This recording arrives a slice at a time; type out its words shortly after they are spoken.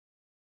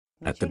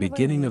At the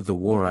beginning of the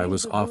war I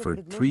was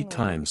offered 3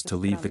 times to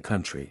leave the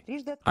country.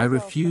 I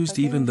refused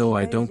even though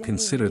I don't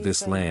consider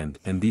this land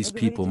and these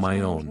people my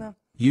own.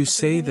 You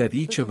say that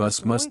each of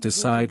us must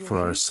decide for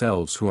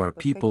ourselves who our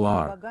people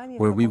are,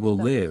 where we will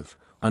live,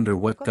 under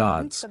what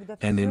gods,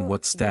 and in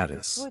what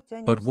status.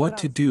 But what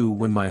to do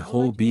when my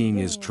whole being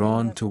is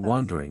drawn to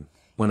wandering,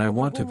 when I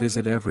want to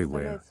visit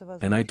everywhere,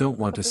 and I don't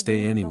want to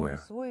stay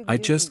anywhere? I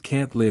just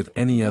can't live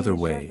any other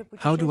way.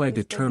 How do I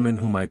determine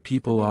who my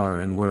people are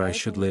and where I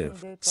should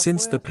live?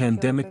 Since the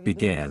pandemic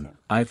began,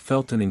 I've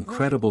felt an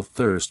incredible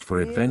thirst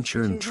for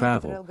adventure and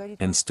travel,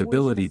 and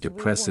stability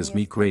depresses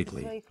me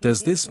greatly.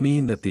 Does this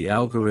mean that the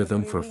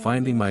algorithm for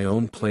finding my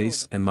own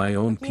place and my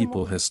own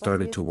people has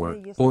started to work?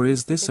 Or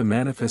is this a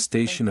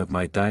manifestation of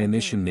my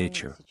Dionysian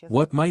nature?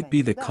 What might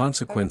be the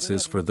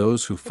consequences for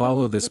those who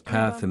follow this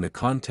path in the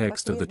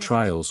context of the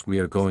trials we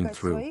are going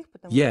through?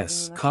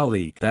 Yes,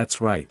 colleague,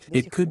 that's right.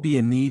 It could be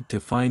a need to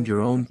find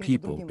your own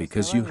people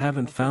because you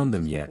haven't found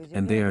them yet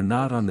and they are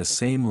not on the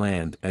same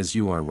land as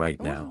you are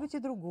right now.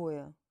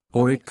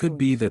 Or it could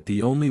be that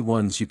the only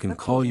ones you can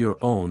call your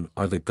own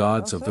are the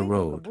gods of the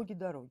road.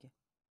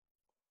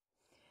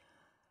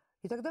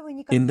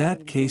 In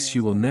that case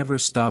you will never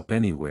stop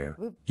anywhere,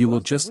 you will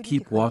just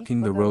keep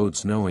walking the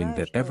roads knowing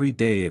that every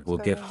day it will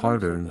get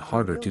harder and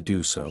harder to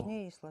do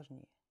so.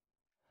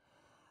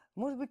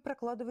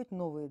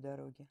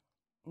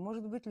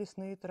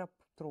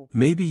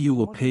 Maybe you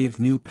will pave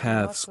new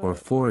paths or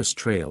forest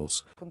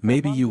trails,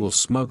 maybe you will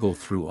smuggle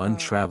through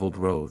untraveled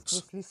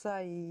roads.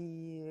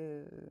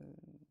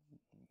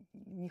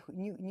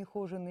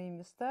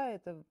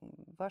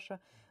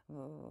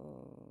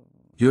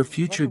 Your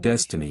future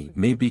destiny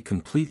may be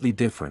completely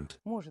different.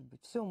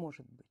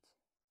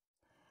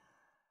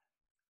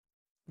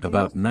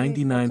 About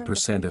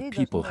 99% of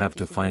people have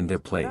to find their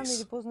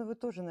place.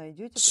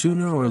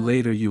 Sooner or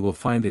later you will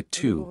find it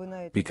too,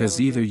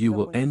 because either you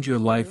will end your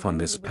life on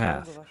this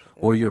path,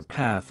 or your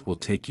path will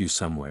take you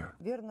somewhere.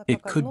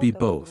 It could be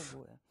both.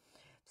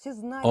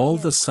 All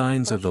the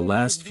signs of the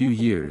last few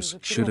years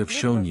should have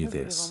shown you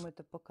this.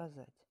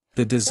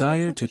 The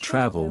desire to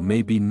travel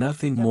may be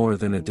nothing more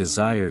than a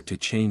desire to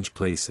change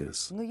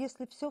places.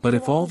 But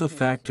if all the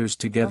factors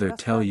together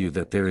tell you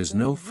that there is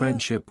no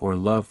friendship or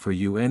love for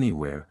you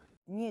anywhere,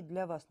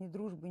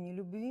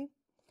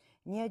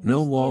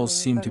 no walls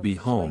seem to be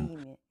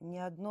home,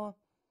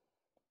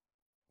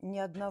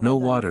 no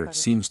water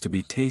seems to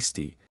be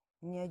tasty,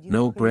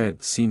 no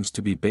bread seems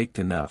to be baked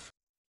enough,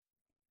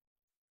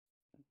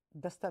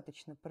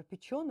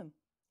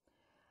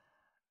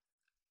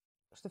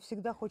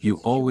 you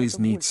always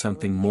need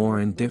something more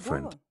and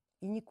different.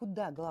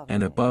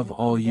 And above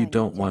all you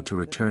don't want to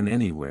return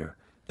anywhere,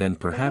 then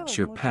perhaps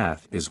your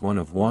path is one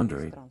of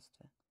wandering.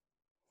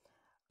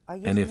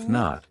 And if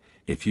not,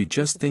 if you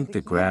just think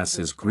the grass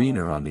is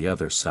greener on the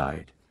other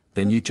side,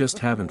 then you just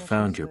haven't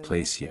found your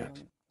place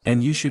yet.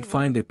 And you should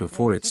find it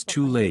before it's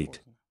too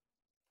late.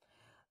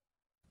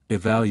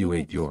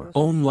 Evaluate your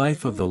own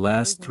life of the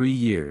last 3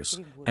 years,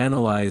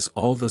 analyze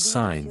all the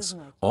signs,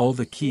 all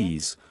the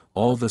keys,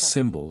 all the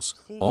symbols,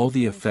 all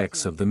the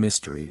effects of the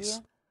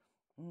mysteries.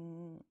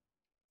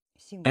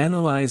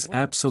 Analyze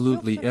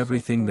absolutely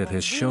everything that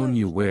has shown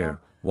you where,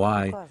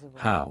 why,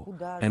 how,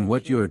 and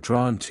what you are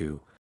drawn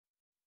to.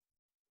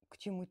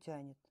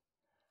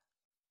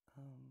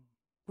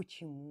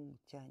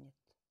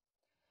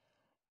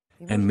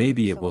 And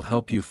maybe it will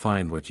help you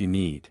find what you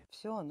need.